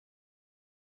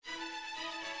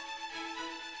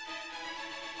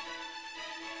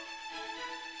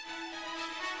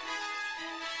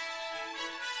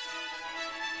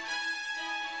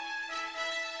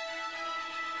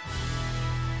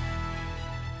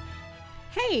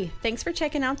Hey, thanks for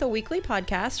checking out the weekly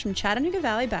podcast from Chattanooga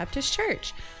Valley Baptist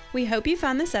Church. We hope you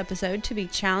found this episode to be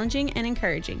challenging and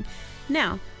encouraging.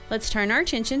 Now, let's turn our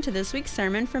attention to this week's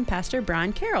sermon from Pastor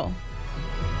Brian Carroll.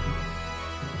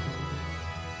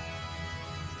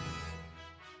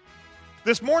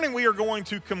 This morning we are going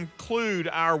to conclude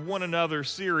our One Another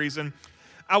series, and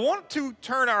I want to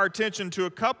turn our attention to a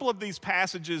couple of these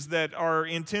passages that are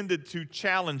intended to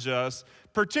challenge us,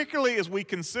 particularly as we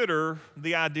consider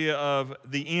the idea of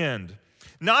the end.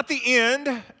 Not the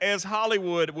end as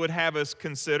Hollywood would have us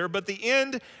consider, but the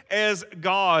end as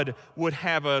God would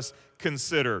have us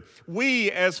consider.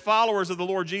 We, as followers of the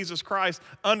Lord Jesus Christ,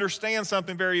 understand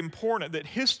something very important, that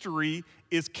history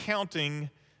is counting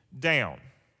down.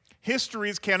 History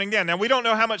is counting down. Now, we don't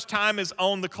know how much time is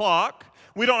on the clock.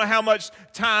 We don't know how much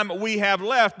time we have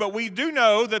left, but we do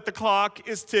know that the clock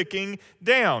is ticking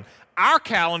down. Our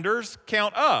calendars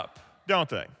count up, don't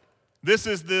they? This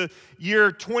is the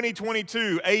year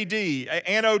 2022 AD,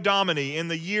 Anno Domini, in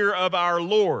the year of our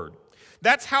Lord.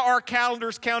 That's how our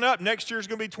calendars count up. Next year is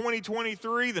going to be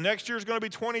 2023. The next year is going to be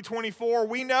 2024.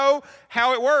 We know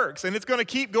how it works, and it's going to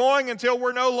keep going until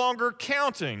we're no longer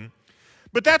counting.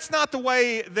 But that's not the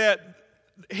way that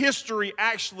history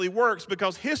actually works,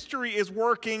 because history is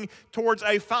working towards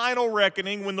a final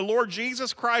reckoning. When the Lord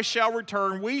Jesus Christ shall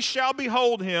return, we shall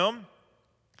behold him,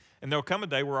 and there'll come a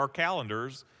day where our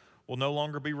calendars will no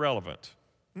longer be relevant.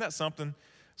 Isn't that something?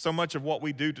 So much of what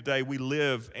we do today, we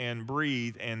live and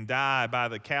breathe and die by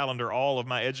the calendar. All of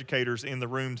my educators in the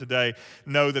room today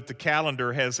know that the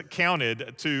calendar has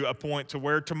counted to a point to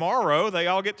where tomorrow they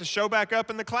all get to show back up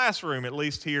in the classroom, at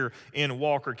least here in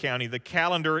Walker County. The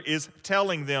calendar is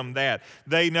telling them that.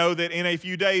 They know that in a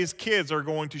few days, kids are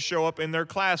going to show up in their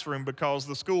classroom because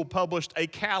the school published a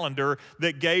calendar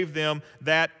that gave them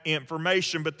that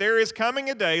information. But there is coming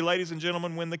a day, ladies and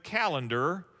gentlemen, when the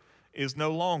calendar is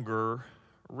no longer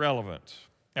relevant.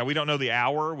 Now, we don't know the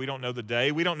hour, we don't know the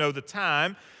day, we don't know the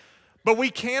time, but we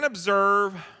can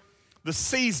observe the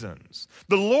seasons.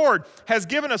 The Lord has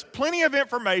given us plenty of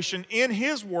information in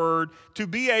His Word to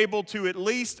be able to at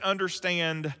least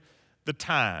understand the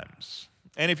times.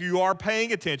 And if you are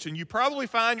paying attention, you probably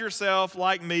find yourself,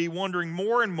 like me, wondering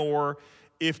more and more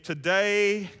if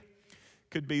today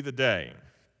could be the day.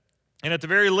 And at the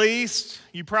very least,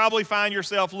 you probably find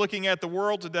yourself looking at the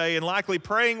world today and likely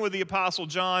praying with the Apostle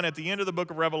John at the end of the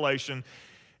book of Revelation,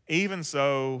 "Even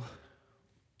so,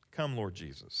 come Lord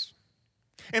Jesus."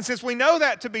 And since we know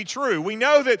that to be true, we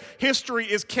know that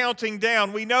history is counting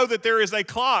down, we know that there is a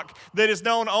clock that is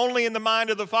known only in the mind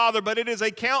of the Father, but it is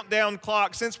a countdown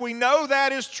clock. Since we know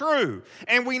that is true,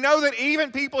 and we know that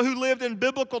even people who lived in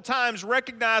biblical times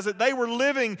recognize that they were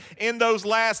living in those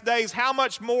last days, how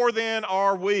much more then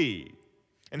are we?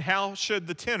 And how should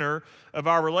the tenor of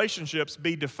our relationships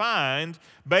be defined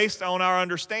based on our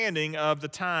understanding of the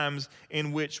times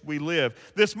in which we live?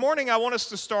 This morning, I want us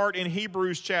to start in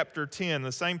Hebrews chapter 10,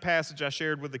 the same passage I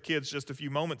shared with the kids just a few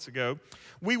moments ago.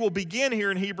 We will begin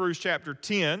here in Hebrews chapter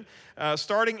 10,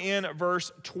 starting in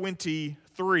verse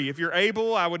 23. If you're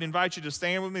able, I would invite you to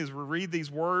stand with me as we read these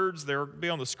words. They'll be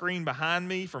on the screen behind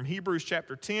me from Hebrews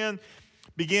chapter 10,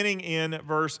 beginning in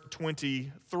verse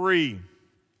 23.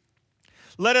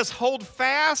 "Let us hold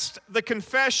fast the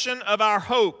confession of our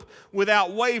hope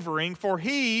without wavering, for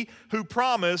he who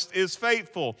promised is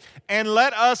faithful. And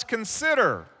let us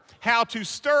consider how to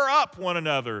stir up one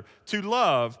another to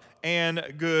love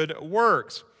and good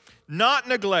works, not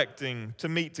neglecting to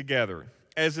meet together,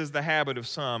 as is the habit of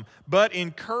some, but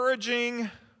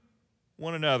encouraging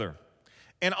one another.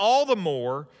 And all the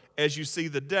more as you see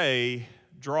the day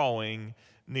drawing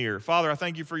near." Father, I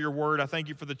thank you for your word. I thank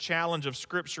you for the challenge of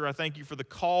Scripture. I thank you for the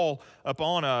call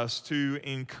upon us to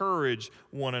encourage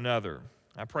one another.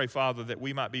 I pray, Father, that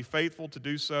we might be faithful to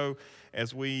do so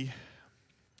as we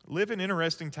live in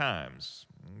interesting times.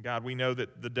 God, we know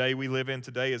that the day we live in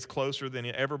today is closer than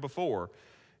ever before.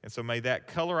 And so may that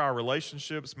color our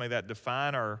relationships. May that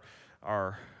define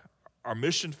our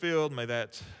mission field. May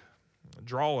that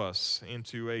draw us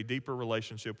into a deeper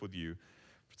relationship with you.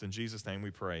 It's in Jesus' name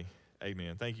we pray.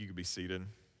 Amen. Thank you. You can be seated.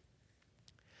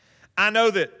 I know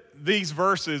that these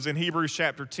verses in Hebrews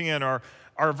chapter 10 are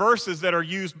verses that are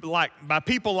used by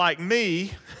people like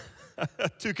me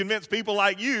to convince people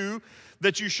like you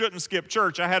that you shouldn't skip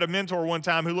church. I had a mentor one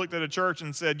time who looked at a church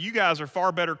and said, "You guys are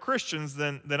far better Christians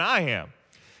than I am."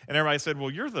 And everybody said, "Well,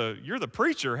 you're the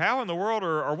preacher. How in the world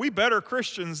are we better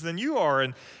Christians than you are?"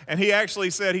 And he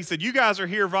actually said, "You guys are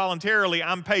here voluntarily.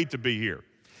 I'm paid to be here."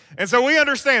 And so we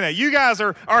understand that. You guys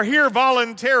are here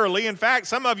voluntarily. In fact,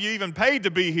 some of you even paid to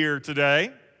be here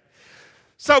today.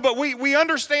 But we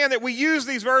understand that we use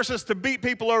these verses to beat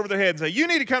people over the head and say, you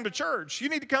need to come to church, you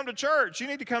need to come to church, you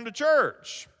need to come to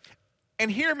church.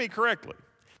 And hear me correctly.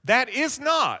 That is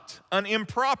not an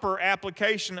improper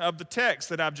application of the text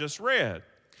that I've just read.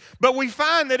 But we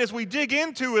find that as we dig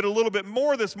into it a little bit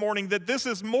more this morning, that this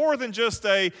is more than just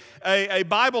a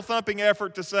Bible-thumping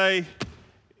effort to say,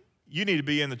 you need to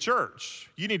be in the church.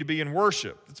 You need to be in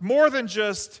worship. It's more than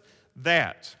just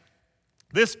that.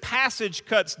 This passage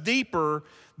cuts deeper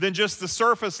than just the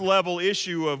surface level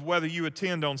issue of whether you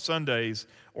attend on Sundays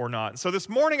or not. So this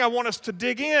morning I want us to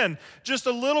dig in just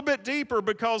a little bit deeper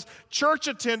because church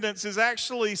attendance is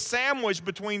actually sandwiched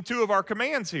between two of our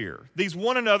commands here. These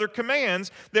one another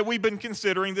commands that we've been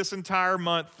considering this entire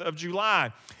month of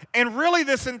July. And really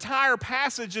this entire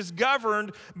passage is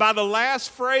governed by the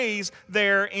last phrase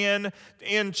there in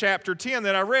chapter 10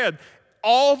 that I read.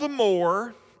 All the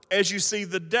more as you see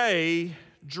the day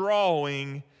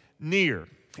drawing near.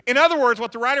 In other words,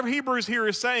 what the writer of Hebrews here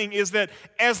is saying is that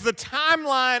as the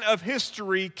timeline of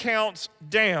history counts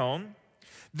down,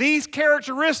 these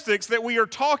characteristics that we are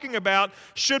talking about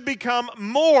should become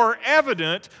more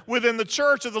evident within the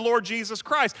church of the Lord Jesus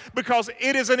Christ because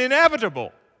it is an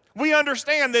inevitable. We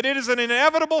understand that it is an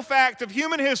inevitable fact of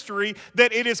human history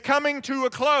that it is coming to a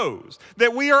close,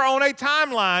 that we are on a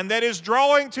timeline that is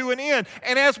drawing to an end.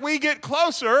 And as we get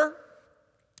closer,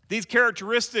 these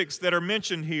characteristics that are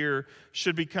mentioned here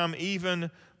should become even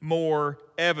more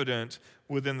evident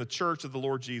within the church of the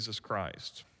Lord Jesus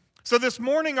Christ. So this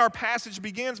morning our passage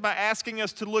begins by asking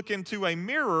us to look into a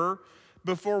mirror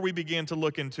before we begin to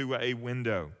look into a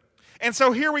window. And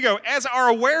so here we go. As our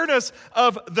awareness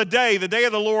of the day of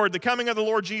the Lord, the coming of the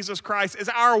Lord Jesus Christ, as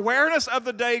our awareness of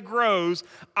the day grows,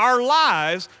 our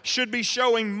lives should be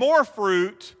showing more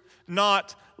fruit,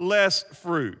 not less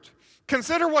fruit.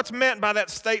 Consider what's meant by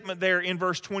that statement there in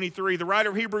verse 23. The writer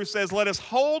of Hebrews says, let us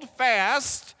hold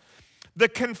fast the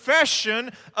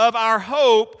confession of our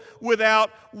hope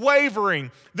without wavering.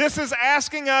 This is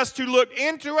asking us to look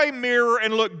into a mirror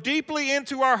and look deeply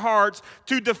into our hearts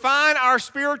to define our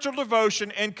spiritual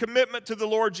devotion and commitment to the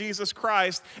Lord Jesus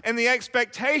Christ. And the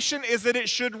expectation is that it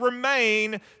should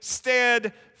remain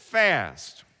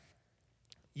steadfast.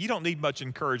 You don't need much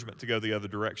encouragement to go the other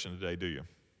direction today, do you?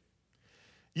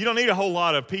 You don't need a whole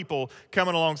lot of people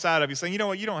coming alongside of you saying, you know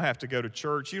what, you don't have to go to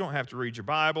church. You don't have to read your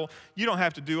Bible. You don't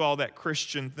have to do all that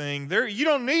Christian thing. You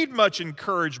don't need much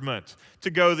encouragement to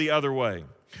go the other way.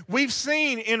 We've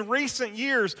seen in recent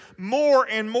years more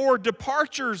and more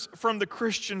departures from the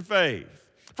Christian faith,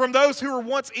 from those who were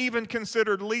once even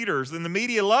considered leaders. And the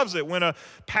media loves it when a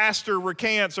pastor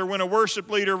recants or when a worship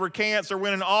leader recants or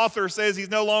when an author says he's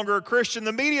no longer a Christian.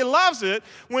 The media loves it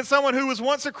when someone who was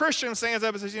once a Christian stands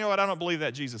up and says, you know what, I don't believe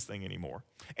that Jesus thing anymore.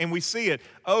 And we see it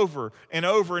over and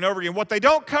over and over again. What they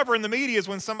don't cover in the media is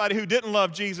when somebody who didn't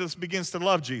love Jesus begins to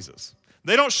love Jesus.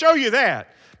 They don't show you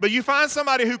that. But you find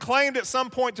somebody who claimed at some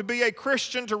point to be a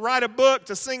Christian, to write a book,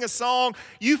 to sing a song.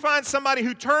 You find somebody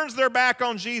who turns their back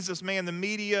on Jesus. Man, the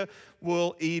media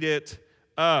will eat it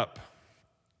up.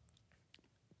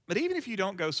 But even if you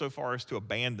don't go so far as to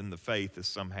abandon the faith as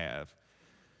some have,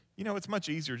 you know, it's much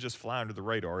easier to just fly under the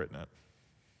radar, isn't it?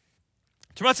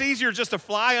 It's much easier just to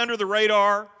fly under the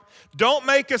radar. Don't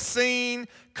make a scene.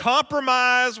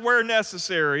 Compromise where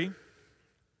necessary.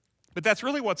 But that's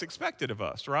really what's expected of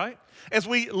us, right? As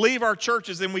we leave our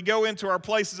churches and we go into our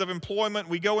places of employment,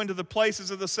 we go into the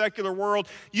places of the secular world,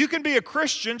 you can be a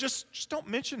Christian, just don't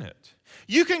mention it.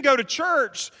 You can go to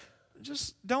church,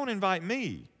 just don't invite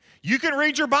me. You can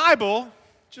read your Bible,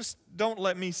 just don't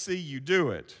let me see you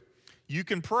do it. You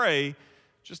can pray,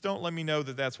 just don't let me know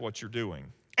that that's what you're doing.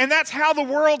 And that's how the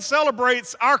world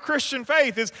celebrates our Christian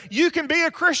faith, is you can be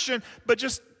a Christian, but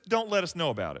just don't let us know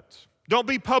about it. Don't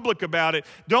be public about it.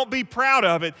 Don't be proud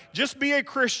of it. Just be a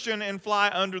Christian and fly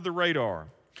under the radar.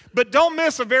 But don't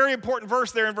miss a very important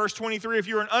verse there in verse 23. If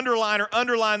you're an underliner,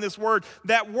 underline this word,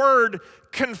 that word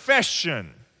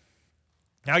confession.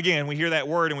 Now again, we hear that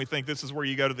word and we think this is where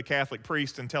you go to the Catholic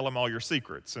priest and tell him all your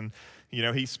secrets. And, you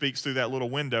know, he speaks through that little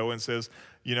window and says,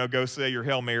 you know, go say your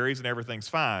Hail Marys and everything's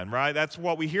fine, right? That's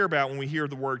what we hear about when we hear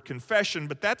the word confession,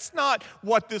 but that's not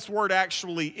what this word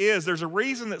actually is. There's a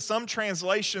reason that some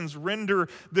translations render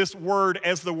this word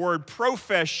as the word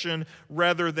profession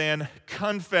rather than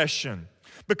confession.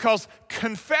 Because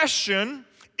confession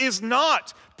is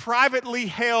not privately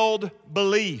held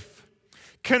belief.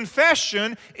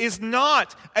 Confession is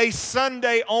not a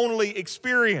Sunday-only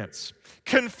experience.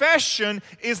 Confession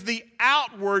is the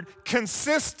outward,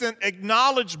 consistent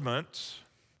acknowledgement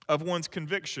of one's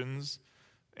convictions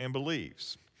and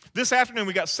beliefs. This afternoon,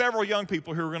 we got several young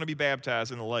people who are going to be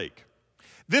baptized in the lake.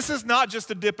 This is not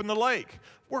just a dip in the lake.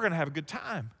 We're going to have a good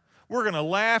time. We're going to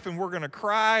laugh and we're going to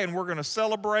cry and we're going to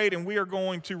celebrate and we are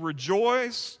going to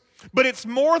rejoice. But it's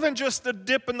more than just a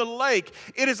dip in the lake.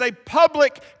 It is a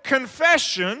public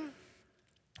confession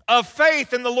of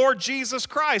faith in the Lord Jesus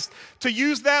Christ. To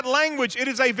use that language, it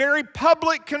is a very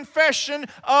public confession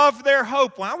of their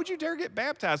hope. Why would you dare get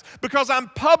baptized? Because I'm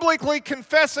publicly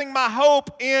confessing my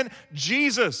hope in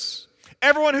Jesus.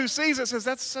 Everyone who sees it says,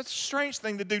 that's such a strange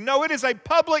thing to do. No, it is a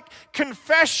public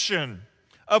confession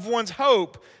of one's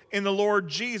hope in the Lord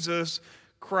Jesus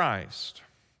Christ.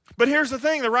 But here's the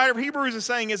thing, the writer of Hebrews is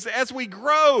saying is that as we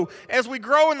grow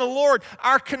in the Lord,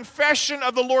 our confession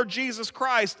of the Lord Jesus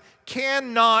Christ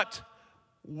cannot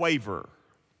waver.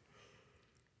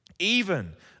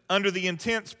 Even under the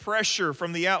intense pressure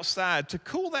from the outside to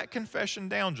cool that confession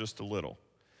down just a little.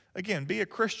 Again, be a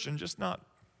Christian, just not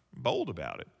bold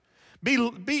about it.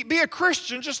 Be a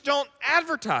Christian, just don't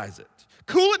advertise it.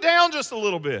 Cool it down just a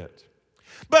little bit.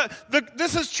 But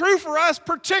this is true for us,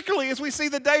 particularly as we see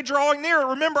the day drawing nearer.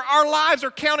 Remember, our lives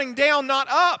are counting down, not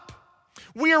up.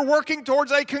 We are working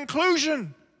towards a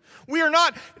conclusion. We are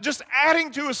not just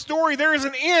adding to a story. There is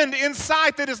an end in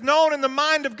sight that is known in the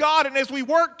mind of God. And as we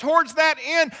work towards that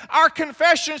end, our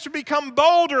confession should become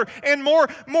bolder and more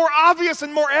obvious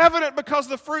and more evident because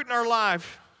the fruit in our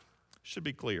life should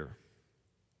be clear.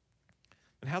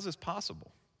 But how's this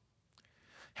possible?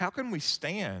 How can we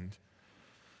stand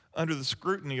under the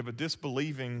scrutiny of a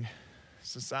disbelieving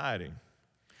society?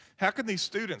 How can these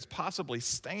students possibly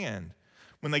stand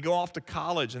when they go off to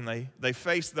college and they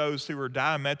face those who are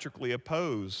diametrically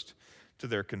opposed to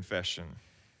their confession?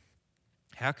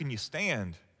 How can you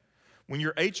stand when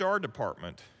your HR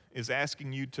department is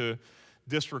asking you to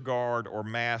disregard or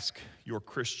mask your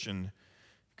Christian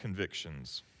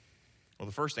convictions? Well,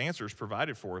 the first answer is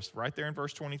provided for us right there in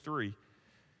verse 23.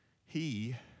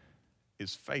 He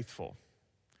is faithful.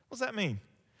 What does that mean?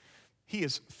 He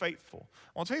is faithful.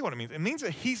 I'll tell you what it means. It means that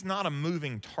he's not a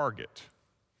moving target,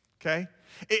 okay?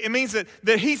 It means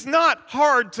that he's not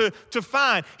hard to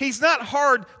find. He's not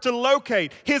hard to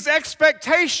locate. His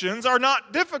expectations are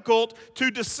not difficult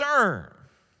to discern.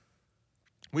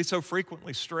 We so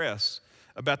frequently stress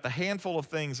about the handful of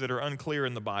things that are unclear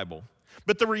in the Bible.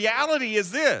 But the reality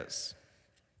is this.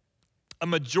 A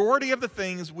majority of the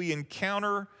things we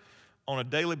encounter on a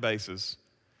daily basis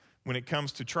when it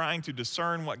comes to trying to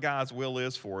discern what God's will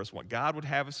is for us, what God would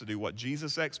have us to do, what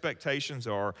Jesus' expectations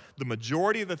are, the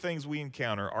majority of the things we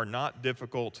encounter are not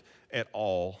difficult at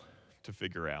all to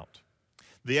figure out.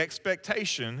 The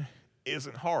expectation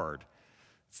isn't hard.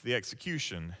 It's the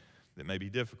execution that may be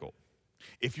difficult.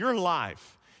 If your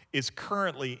life is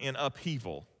currently in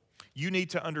upheaval, you need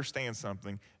to understand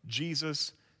something.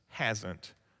 Jesus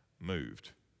hasn't moved.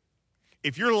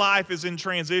 If your life is in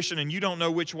transition and you don't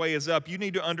know which way is up, you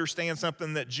need to understand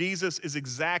something, that Jesus is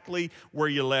exactly where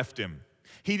you left him.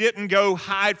 He didn't go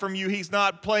hide from you. He's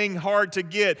not playing hard to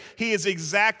get. He is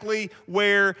exactly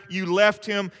where you left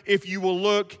him if you will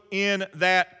look in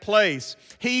that place.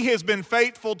 He has been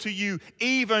faithful to you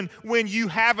even when you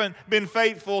haven't been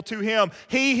faithful to him.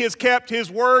 He has kept his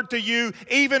word to you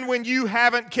even when you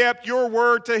haven't kept your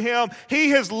word to him. He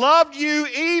has loved you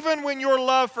even when your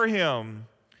love for him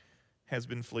has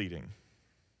been fleeting.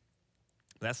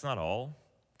 That's not all.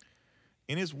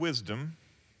 In his wisdom,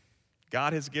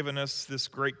 God has given us this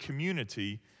great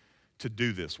community to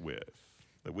do this with,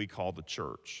 that we call the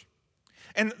church.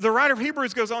 And the writer of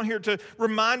Hebrews goes on here to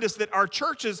remind us that our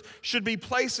churches should be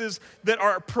places that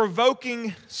are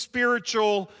provoking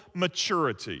spiritual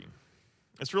maturity.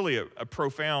 It's really a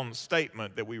profound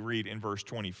statement that we read in verse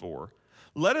 24.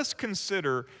 Let us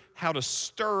consider how to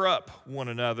stir up one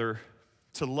another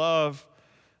to love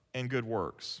and good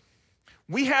works.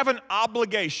 We have an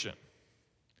obligation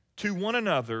to one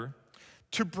another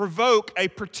to provoke a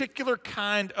particular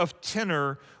kind of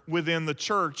tenor within the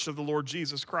church of the Lord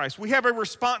Jesus Christ. We have a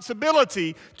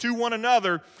responsibility to one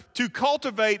another to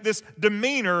cultivate this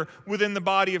demeanor within the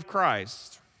body of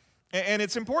Christ. And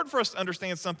it's important for us to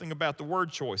understand something about the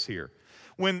word choice here.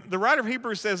 When the writer of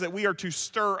Hebrews says that we are to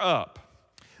stir up,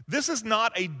 this is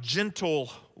not a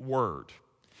gentle word.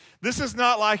 This is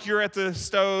not like you're at the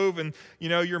stove and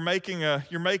you're making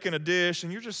a dish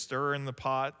and you're just stirring the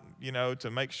pot, to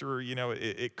make sure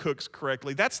it cooks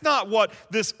correctly. That's not what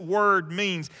this word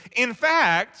means. In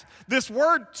fact, this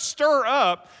word stir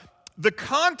up, the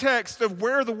context of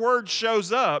where the word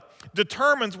shows up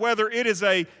determines whether it is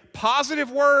a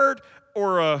positive word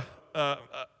or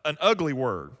an ugly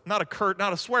word. Not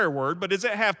a swear word, but does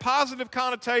it have positive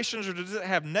connotations or does it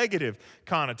have negative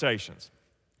connotations?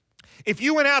 If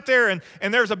you went out there and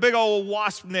there's a big old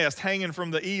wasp nest hanging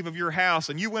from the eave of your house,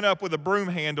 and you went up with a broom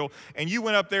handle and you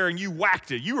went up there and you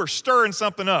whacked it, you were stirring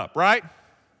something up, right?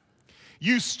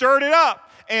 You stirred it up.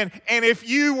 And if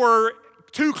you were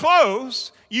too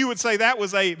close, you would say that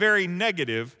was a very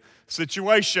negative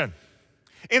situation.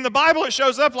 In the Bible, it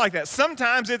shows up like that.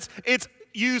 Sometimes it's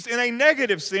used in a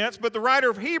negative sense, but the writer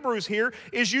of Hebrews here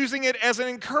is using it as an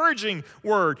encouraging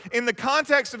word. In the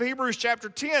context of Hebrews chapter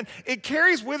 10, it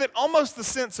carries with it almost the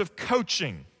sense of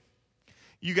coaching.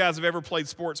 You guys have ever played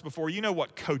sports before, you know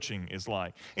what coaching is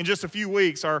like. In just a few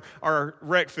weeks, our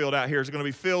rec field out here is going to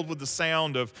be filled with the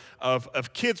sound of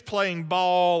kids playing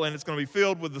ball, and it's going to be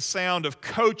filled with the sound of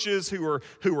coaches who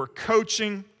are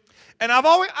coaching. And I've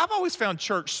always found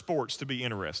church sports to be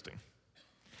interesting.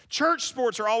 Church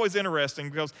sports are always interesting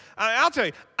because, I'll tell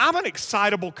you, I'm an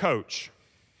excitable coach.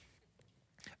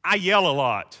 I yell a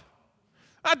lot.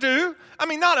 I do. I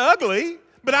mean, not ugly,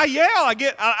 but I yell.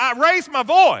 I raise my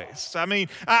voice. I mean,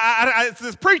 it's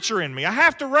this preacher in me. I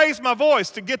have to raise my voice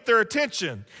to get their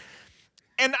attention.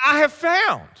 And I have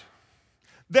found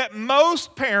that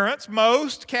most parents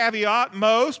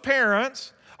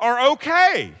are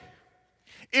okay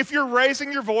if you're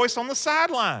raising your voice on the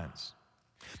sidelines.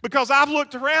 Because I've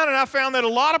looked around and I found that a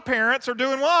lot of parents are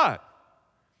doing what?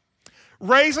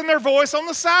 Raising their voice on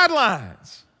the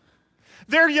sidelines.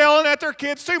 They're yelling at their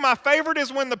kids too. My favorite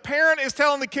is when the parent is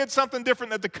telling the kid something different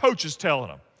that the coach is telling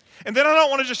them. And then I don't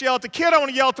want to just yell at the kid, I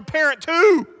want to yell at the parent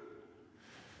too.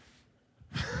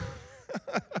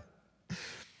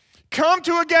 Come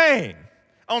to a game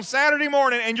on Saturday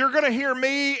morning and you're going to hear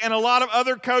me and a lot of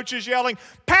other coaches yelling,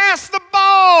 "Pass the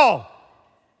ball!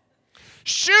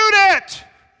 Shoot it!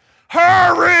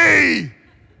 Hurry!"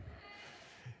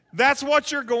 That's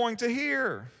what you're going to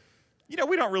hear. You know,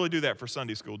 we don't really do that for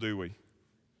Sunday school, do we?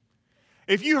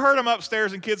 If you heard them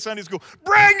upstairs in kids' Sunday school,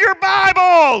 bring your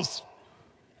Bibles!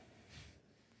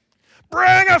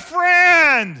 Bring a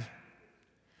friend!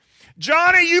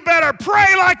 Johnny, you better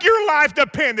pray like your life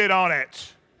depended on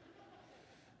it.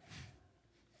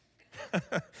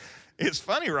 It's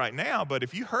funny right now, but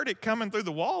if you heard it coming through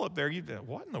the wall up there, you'd be,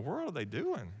 what in the world are they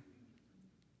doing?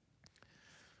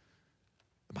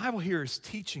 The Bible here is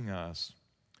teaching us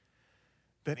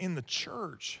that in the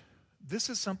church, this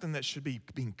is something that should be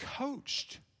being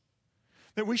coached.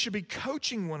 That we should be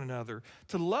coaching one another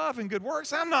to love and good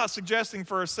works. I'm not suggesting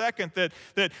for a second that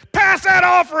pass that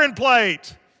offering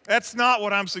plate. That's not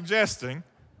what I'm suggesting.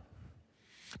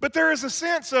 But there is a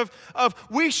sense of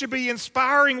we should be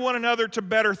inspiring one another to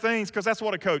better things because that's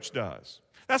what a coach does.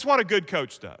 That's what a good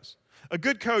coach does. A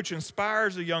good coach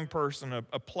inspires a young person,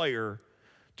 a player,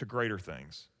 to greater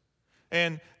things.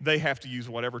 And they have to use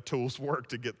whatever tools work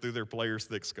to get through their player's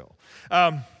thick skull.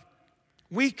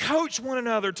 We coach one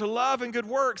another to love and good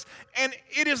works, and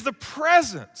it is the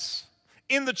presence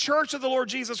in the church of the Lord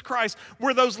Jesus Christ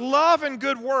where those love and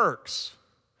good works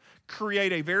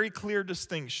create a very clear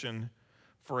distinction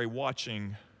for a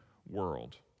watching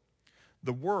world.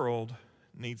 The world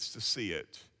needs to see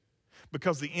it.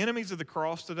 Because the enemies of the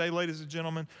cross today, ladies and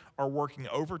gentlemen, are working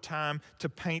overtime to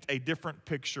paint a different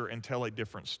picture and tell a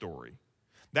different story.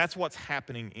 That's what's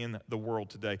happening in the world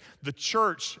today. The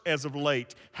church, as of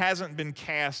late, hasn't been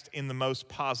cast in the most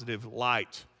positive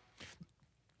light.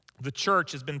 The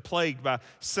church has been plagued by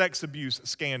sex abuse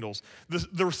scandals.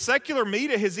 The secular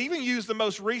media has even used the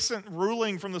most recent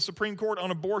ruling from the Supreme Court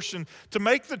on abortion to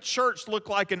make the church look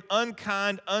like an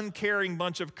unkind, uncaring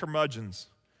bunch of curmudgeons.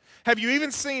 Have you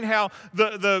even seen how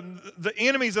the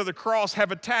enemies of the cross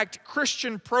have attacked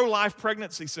Christian pro-life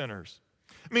pregnancy centers?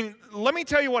 I mean, let me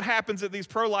tell you what happens at these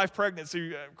pro-life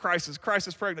pregnancy crisis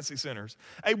pregnancy centers.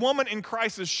 A woman in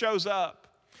crisis shows up.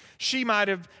 She might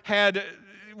have had,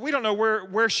 we don't know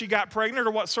where she got pregnant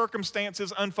or what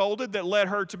circumstances unfolded that led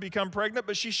her to become pregnant,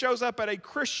 but she shows up at a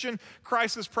Christian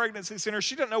crisis pregnancy center.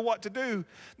 She doesn't know what to do.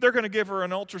 They're going to give her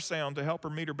an ultrasound to help her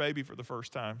meet her baby for the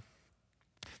first time.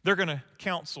 They're going to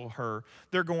counsel her.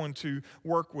 They're going to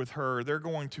work with her. They're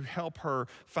going to help her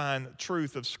find the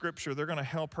truth of Scripture. They're going to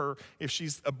help her, if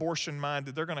she's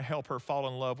abortion-minded, they're going to help her fall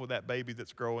in love with that baby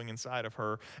that's growing inside of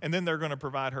her. And then they're going to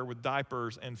provide her with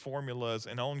diapers and formulas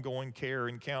and ongoing care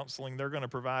and counseling. They're going to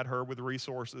provide her with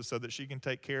resources so that she can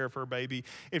take care of her baby.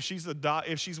 If she's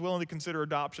willing to consider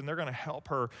adoption, they're going to help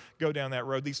her go down that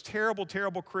road. These terrible,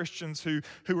 terrible Christians who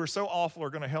are so awful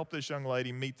are going to help this young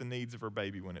lady meet the needs of her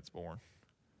baby when it's born.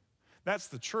 That's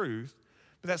the truth,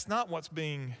 but that's not what's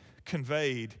being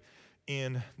conveyed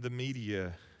in the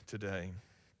media today.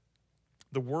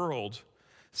 The world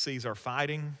sees our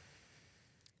fighting,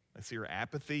 they see our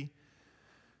apathy.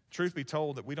 Truth be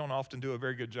told, that we don't often do a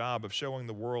very good job of showing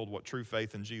the world what true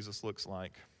faith in Jesus looks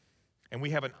like. And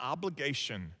we have an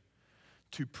obligation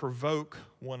to provoke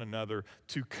one another,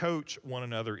 to coach one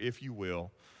another, if you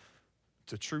will,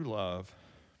 to true love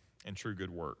and true good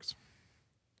works.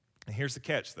 And here's the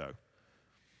catch, though.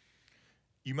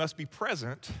 You must be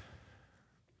present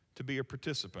to be a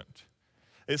participant.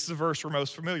 This is the verse we're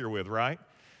most familiar with, right?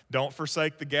 Don't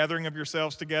forsake the gathering of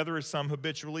yourselves together as some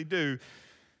habitually do.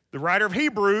 The writer of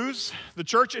Hebrews, the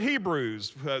church at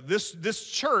Hebrews, this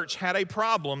church had a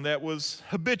problem that was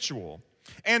habitual.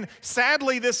 And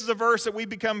sadly, this is a verse that we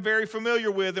become very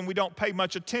familiar with and we don't pay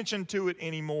much attention to it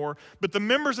anymore. But the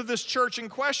members of this church in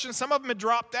question, some of them had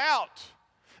dropped out.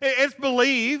 It's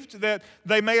believed that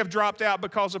they may have dropped out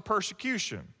because of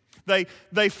persecution.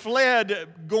 They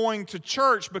fled going to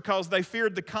church because they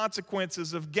feared the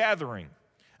consequences of gathering.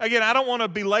 Again, I don't want to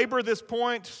belabor this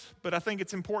point, but I think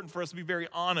it's important for us to be very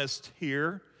honest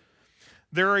here.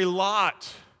 There are a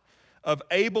lot of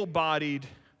able-bodied,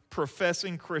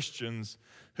 professing Christians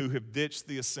who have ditched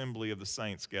the assembly of the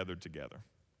saints gathered together.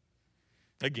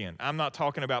 Again, I'm not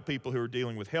talking about people who are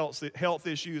dealing with health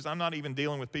issues. I'm not even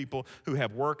dealing with people who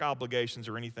have work obligations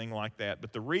or anything like that.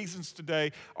 But the reasons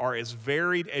today are as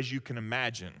varied as you can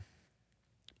imagine.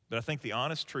 But I think the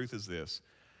honest truth is this.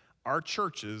 Our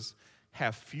churches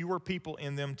have fewer people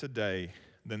in them today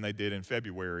than they did in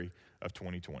February of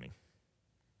 2020.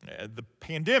 The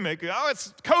pandemic,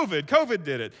 it's COVID. COVID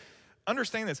did it.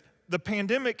 Understand this. The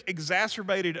pandemic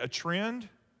exacerbated a trend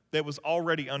that was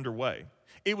already underway.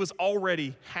 It was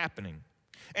already happening.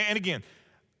 And again,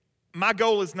 my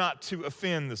goal is not to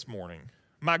offend this morning.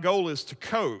 My goal is to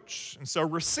coach. And so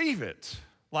receive it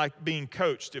like being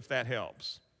coached if that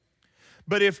helps.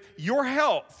 But if your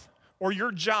health or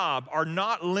your job are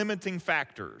not limiting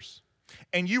factors,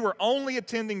 and you are only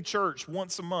attending church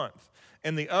once a month,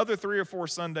 and the other 3 or 4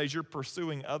 Sundays you're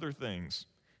pursuing other things,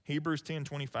 Hebrews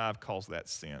 10:25 calls that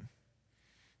sin.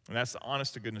 And that's the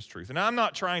honest to goodness truth. And I'm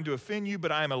not trying to offend you,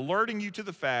 but I am alerting you to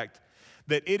the fact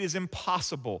that it is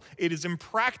impossible, it is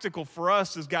impractical for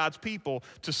us as God's people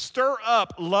to stir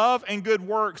up love and good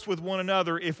works with one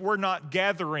another if we're not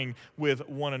gathering with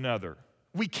one another.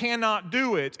 We cannot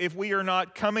do it if we are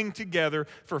not coming together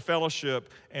for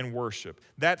fellowship and worship.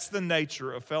 That's the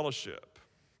nature of fellowship.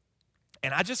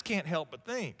 And I just can't help but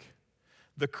think,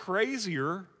 the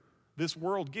crazier this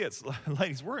world gets,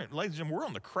 ladies and gentlemen, we're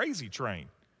on the crazy train.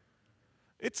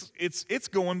 It's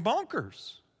going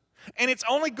bonkers. And it's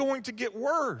only going to get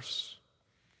worse.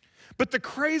 But the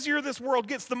crazier this world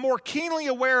gets, the more keenly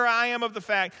aware I am of the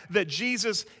fact that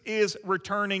Jesus is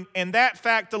returning. And that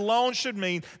fact alone should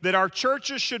mean that our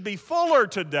churches should be fuller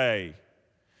today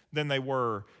than they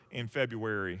were in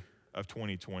February of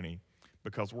 2020,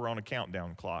 because we're on a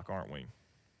countdown clock, aren't we?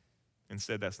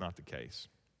 Instead, that's not the case.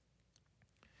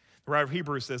 The writer of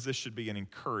Hebrews says this should be an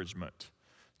encouragement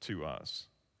to us.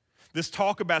 This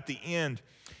talk about the end,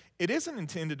 it isn't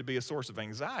intended to be a source of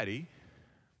anxiety,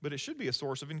 but it should be a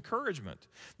source of encouragement.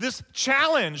 This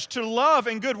challenge to love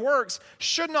and good works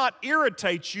should not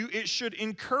irritate you, it should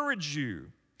encourage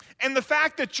you. And the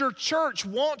fact that your church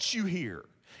wants you here,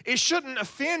 it shouldn't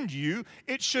offend you,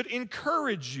 it should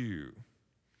encourage you.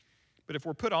 But if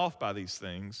we're put off by these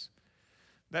things,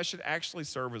 that should actually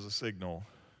serve as a signal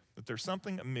that there's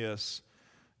something amiss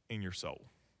in your soul.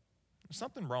 There's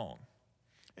something wrong.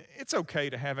 It's okay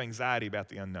to have anxiety about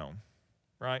the unknown,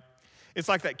 right? It's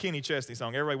like that Kenny Chesney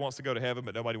song, everybody wants to go to heaven,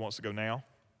 but nobody wants to go now.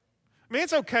 I mean,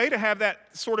 it's okay to have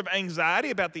that sort of anxiety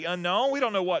about the unknown. We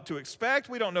don't know what to expect.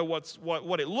 We don't know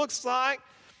what it looks like.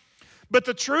 But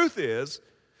the truth is,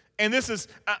 and this is,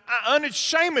 I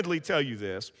unashamedly tell you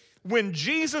this, when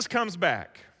Jesus comes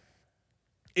back,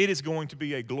 it is going to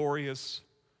be a glorious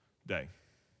day.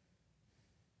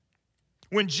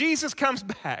 When Jesus comes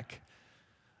back,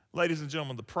 ladies and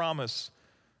gentlemen, the promise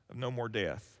of no more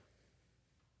death,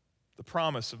 the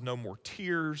promise of no more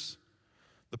tears,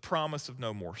 the promise of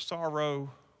no more sorrow,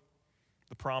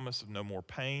 the promise of no more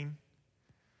pain,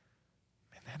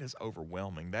 man, that is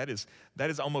overwhelming. That is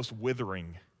almost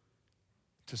withering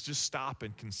to just stop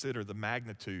and consider the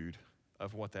magnitude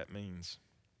of what that means.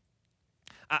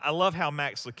 I love how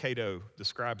Max Lucado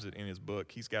describes it in his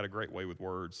book. He's got a great way with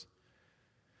words.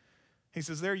 He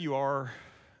says, there you are.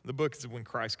 The book is When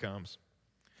Christ Comes.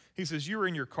 He says, you're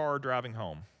in your car driving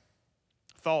home.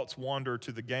 Thoughts wander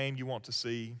to the game you want to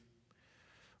see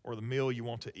or the meal you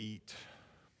want to eat,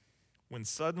 when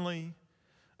suddenly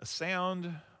a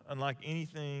sound unlike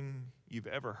anything you've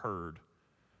ever heard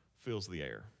fills the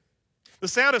air. The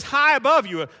sound is high above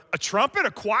you, a trumpet,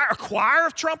 a choir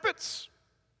of trumpets.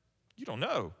 You don't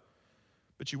know,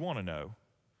 but you want to know.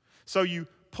 So you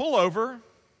pull over,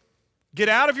 get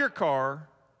out of your car,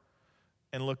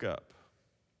 and look up.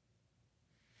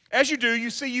 As you do, you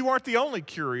see you aren't the only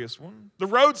curious one. The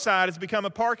roadside has become a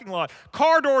parking lot.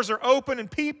 Car doors are open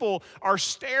and people are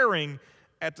staring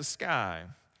at the sky.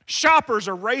 Shoppers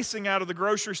are racing out of the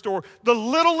grocery store. The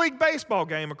Little League baseball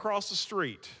game across the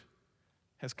street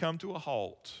has come to a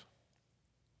halt.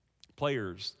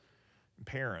 Players and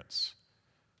parents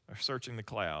are searching the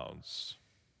clouds.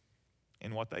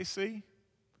 And what they see,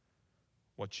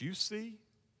 what you see,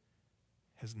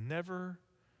 has never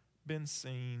been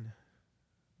seen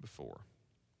before.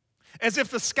 As if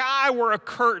the sky were a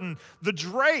curtain, the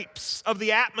drapes of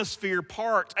the atmosphere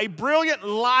part. A brilliant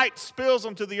light spills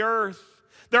onto the earth.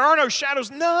 There are no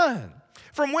shadows, none.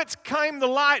 From whence came the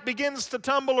light begins to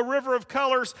tumble a river of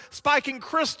colors, spiking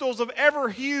crystals of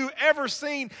every hue ever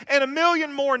seen, and a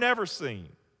million more never seen.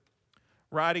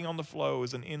 Riding on the flow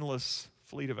is an endless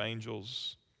fleet of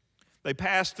angels. They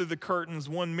pass through the curtains,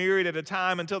 one myriad at a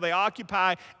time, until they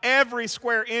occupy every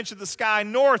square inch of the sky,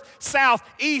 north, south,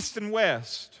 east, and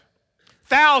west.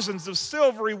 Thousands of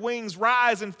silvery wings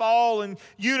rise and fall in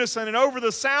unison, and over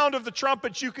the sound of the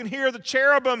trumpets you can hear the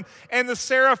cherubim and the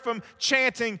seraphim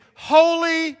chanting,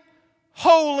 "Holy,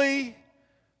 holy,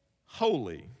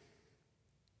 holy."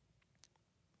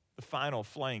 The final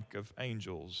flank of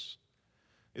angels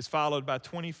is followed by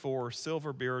 24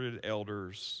 silver-bearded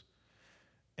elders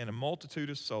and a multitude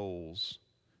of souls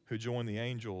who join the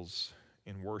angels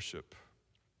in worship.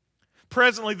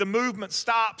 Presently, the movement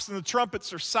stops and the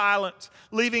trumpets are silent,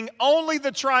 leaving only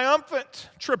the triumphant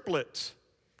triplet,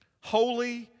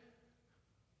 "Holy,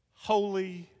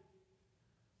 holy,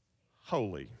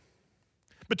 holy."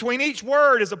 Between each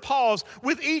word is a pause,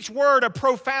 with each word a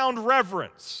profound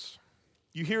reverence.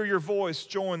 You hear your voice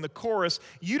join the chorus.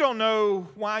 You don't know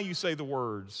why you say the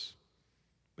words,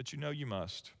 but you know you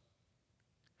must.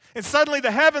 And suddenly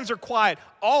the heavens are quiet.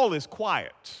 All is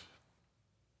quiet.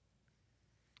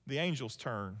 The angels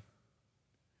turn.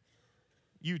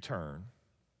 You turn.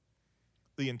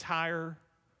 The entire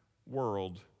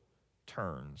world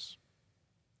turns.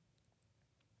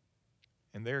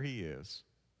 And there he is,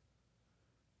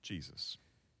 Jesus.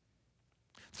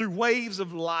 Through waves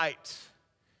of light,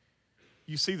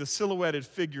 you see the silhouetted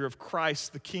figure of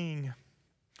Christ the King.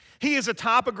 He is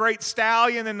atop a great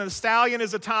stallion, and the stallion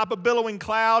is atop a billowing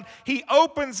cloud. He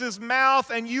opens his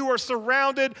mouth, and you are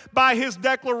surrounded by his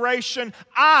declaration,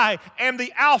 "I am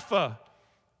the Alpha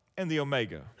and the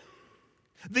Omega."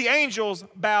 The angels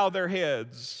bow their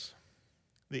heads.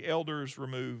 The elders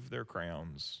remove their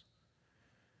crowns.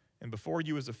 And before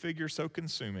you is a figure so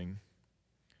consuming,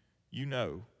 you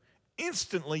know,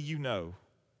 instantly you know,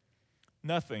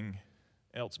 nothing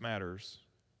else matters.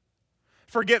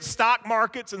 Forget stock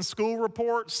markets and school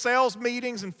reports, sales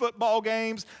meetings and football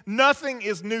games. Nothing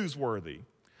is newsworthy.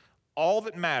 All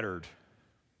that mattered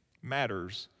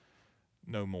matters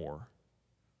no more,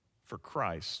 for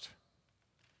Christ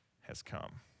has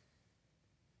come.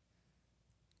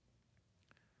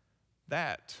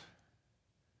 That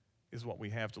is what we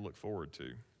have to look forward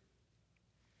to.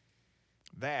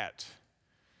 That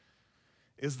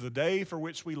is the day for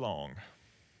which we long,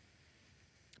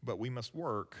 but we must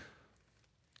work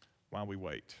while we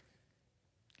wait.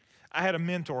 I had a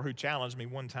mentor who challenged me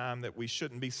one time that we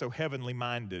shouldn't be so heavenly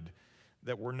minded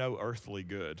that we're no earthly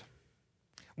good.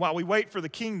 While we wait for the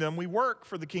kingdom, we work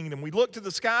for the kingdom. We look to the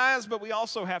skies, but we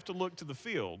also have to look to the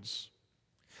fields.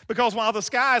 Because while the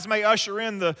skies may usher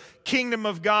in the kingdom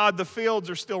of God, the fields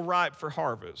are still ripe for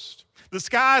harvest. The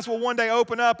skies will one day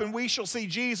open up and we shall see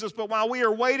Jesus, but while we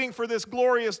are waiting for this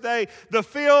glorious day, the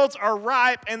fields are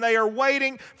ripe and they are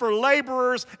waiting for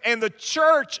laborers, and the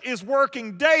church is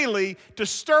working daily to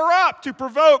stir up, to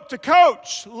provoke, to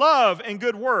coach love and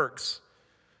good works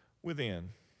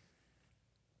within.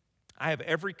 I have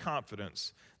every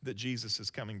confidence that Jesus is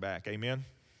coming back. Amen?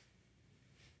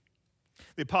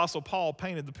 The Apostle Paul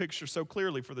painted the picture so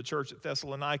clearly for the church at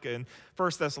Thessalonica in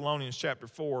 1 Thessalonians chapter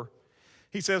 4.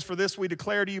 He says, "For this we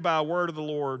declare to you by a word of the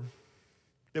Lord,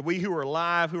 that we who are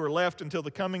alive, who are left until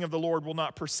the coming of the Lord, will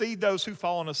not precede those who've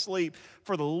fallen asleep.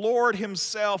 For the Lord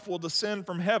himself will descend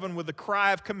from heaven with the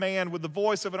cry of command, with the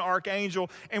voice of an archangel,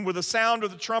 and with the sound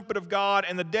of the trumpet of God,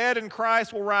 and the dead in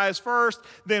Christ will rise first.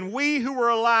 Then we who are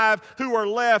alive, who are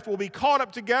left, will be caught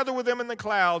up together with them in the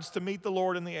clouds to meet the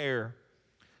Lord in the air.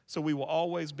 So we will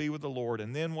always be with the Lord."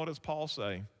 And then what does Paul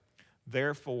say?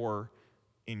 "Therefore,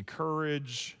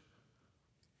 encourage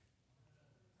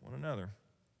one another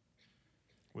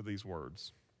with these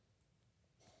words."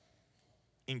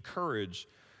 Encourage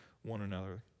one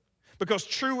another. Because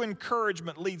true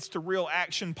encouragement leads to real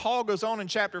action. Paul goes on in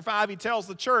chapter 5, he tells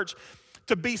the church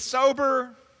to be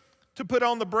sober, to put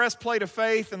on the breastplate of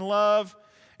faith and love,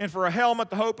 and for a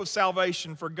helmet, the hope of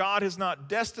salvation. For God has not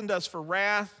destined us for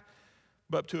wrath,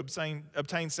 but to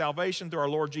obtain salvation through our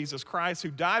Lord Jesus Christ, who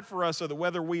died for us so that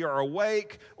whether we are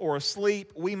awake or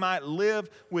asleep, we might live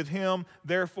with him.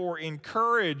 Therefore,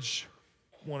 encourage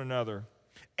one another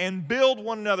and build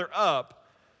one another up,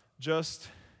 just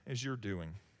as you're doing.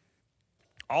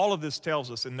 All of this tells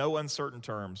us in no uncertain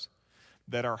terms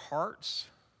that our hearts,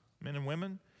 men and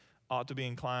women, ought to be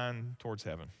inclined towards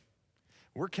heaven.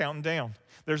 We're counting down.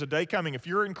 There's a day coming. If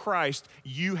you're in Christ,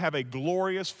 you have a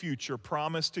glorious future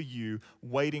promised to you,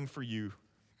 waiting for you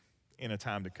in a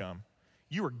time to come.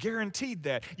 You are guaranteed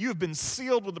that. You have been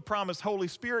sealed with the promised Holy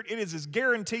Spirit. It is as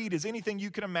guaranteed as anything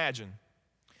you can imagine.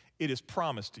 It is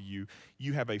promised to you.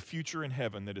 You have a future in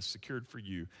heaven that is secured for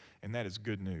you, and that is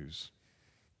good news.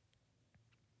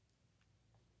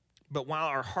 But while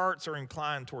our hearts are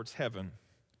inclined towards heaven,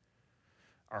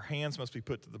 our hands must be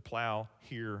put to the plow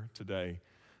here today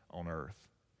on earth.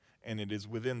 And it is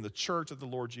within the church of the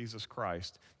Lord Jesus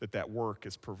Christ that work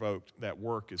is provoked, that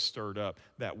work is stirred up,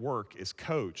 that work is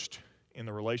coached in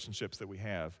the relationships that we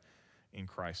have in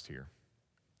Christ here.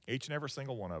 Each and every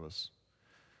single one of us,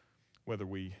 whether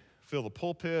we fill the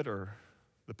pulpit or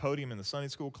the podium in the Sunday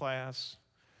school class,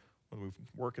 whether we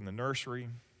work in the nursery,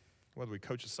 whether we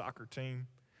coach a soccer team,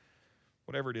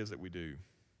 whatever it is that we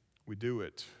do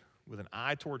it with an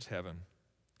eye towards heaven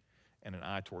and an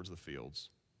eye towards the fields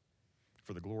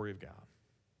for the glory of God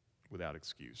without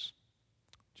excuse.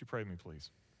 Would you pray with me, please?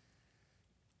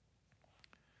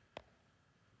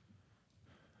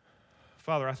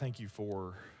 Father, I thank you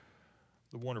for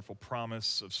the wonderful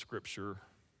promise of Scripture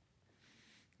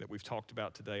that we've talked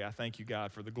about today. I thank you,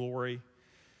 God, for the glory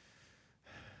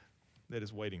that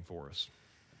is waiting for us.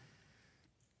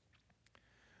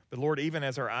 But Lord, even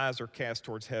as our eyes are cast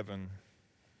towards heaven,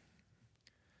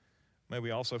 may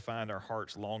we also find our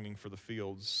hearts longing for the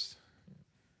fields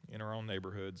in our own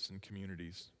neighborhoods and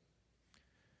communities.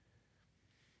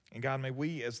 And God, may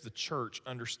we as the church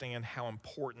understand how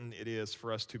important it is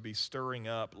for us to be stirring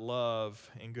up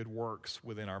love and good works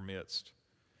within our midst.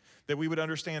 That we would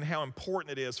understand how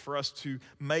important it is for us to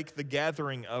make the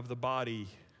gathering of the body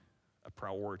a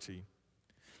priority.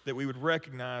 That we would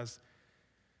recognize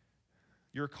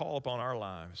your call upon our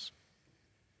lives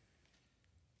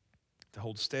to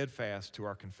hold steadfast to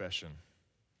our confession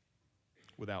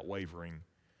without wavering,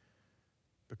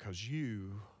 because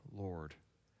you, Lord,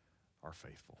 are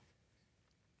faithful.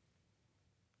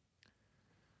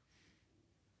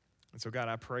 And so, God,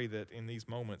 I pray that in these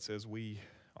moments as we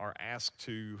are asked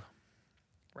to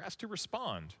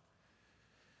respond,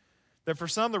 that for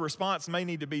some the response may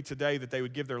need to be today that they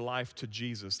would give their life to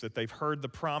Jesus, that they've heard the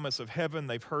promise of heaven,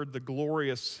 they've heard the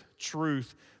glorious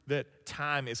truth that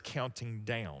time is counting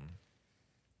down.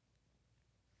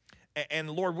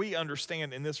 And Lord, we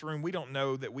understand in this room, we don't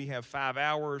know that we have 5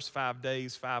 hours, 5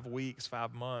 days, 5 weeks,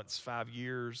 5 months, 5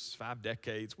 years, 5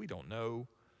 decades. We don't know.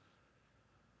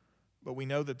 But we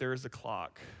know that there is a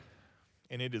clock,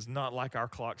 and it is not like our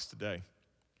clocks today,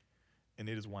 and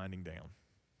it is winding down.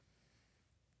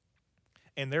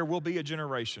 And there will be a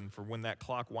generation for when that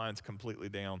clock winds completely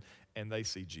down and they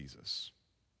see Jesus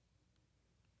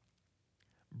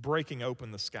breaking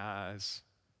open the skies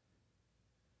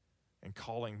and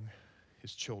calling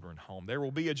his children home. There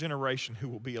will be a generation who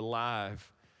will be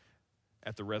alive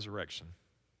at the resurrection.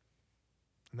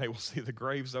 And they will see the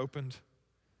graves opened,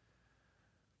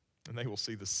 and they will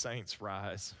see the saints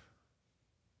rise,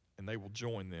 and they will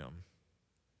join them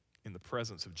in the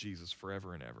presence of Jesus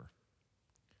forever and ever.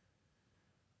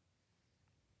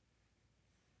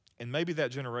 And maybe that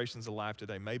generation's alive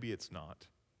today, maybe it's not.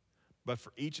 But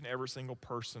for each and every single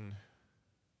person,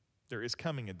 there is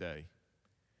coming a day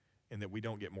in that we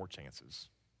don't get more chances.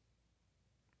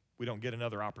 We don't get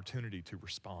another opportunity to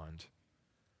respond.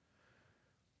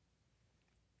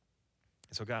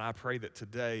 And so, God, I pray that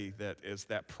today, that as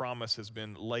that promise has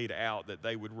been laid out, that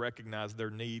they would recognize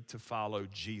their need to follow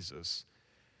Jesus,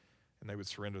 and they would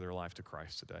surrender their life to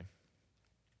Christ today.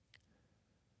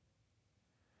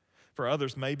 For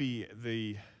others, maybe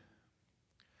the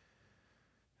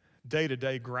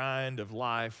day-to-day grind of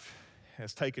life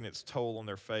has taken its toll on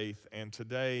their faith, and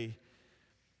today,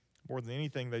 more than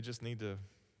anything, they just need to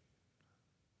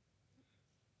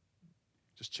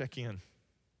just check in.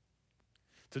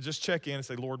 To just check in and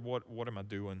say, Lord, what am I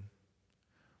doing?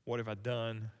 What have I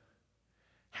done?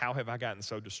 How have I gotten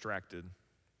so distracted?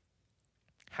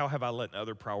 How have I let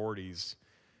other priorities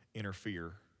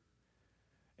interfere?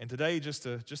 And today, just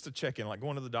to check in, like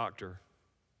going to the doctor.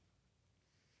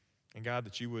 And God,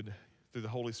 that you would, through the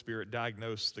Holy Spirit,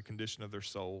 diagnose the condition of their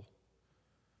soul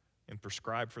and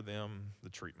prescribe for them the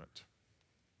treatment.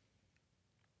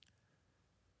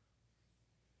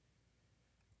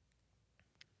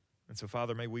 And so,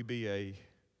 Father, may we be a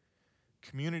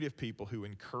community of people who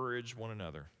encourage one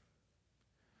another,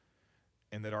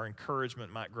 and that our encouragement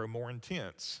might grow more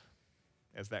intense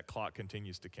as that clock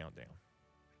continues to count down.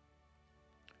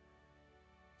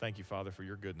 Thank you, Father, for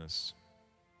your goodness,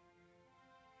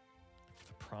 for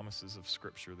the promises of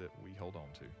Scripture that we hold on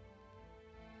to.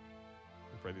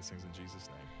 We pray these things in Jesus'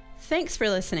 name. Thanks for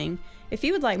listening. If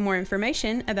you would like more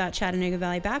information about Chattanooga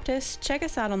Valley Baptist, check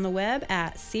us out on the web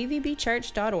at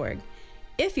cvbchurch.org.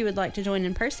 If you would like to join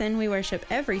in person, we worship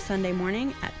every Sunday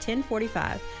morning at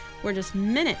 10:45. We're just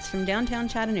minutes from downtown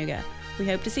Chattanooga. We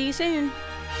hope to see you soon.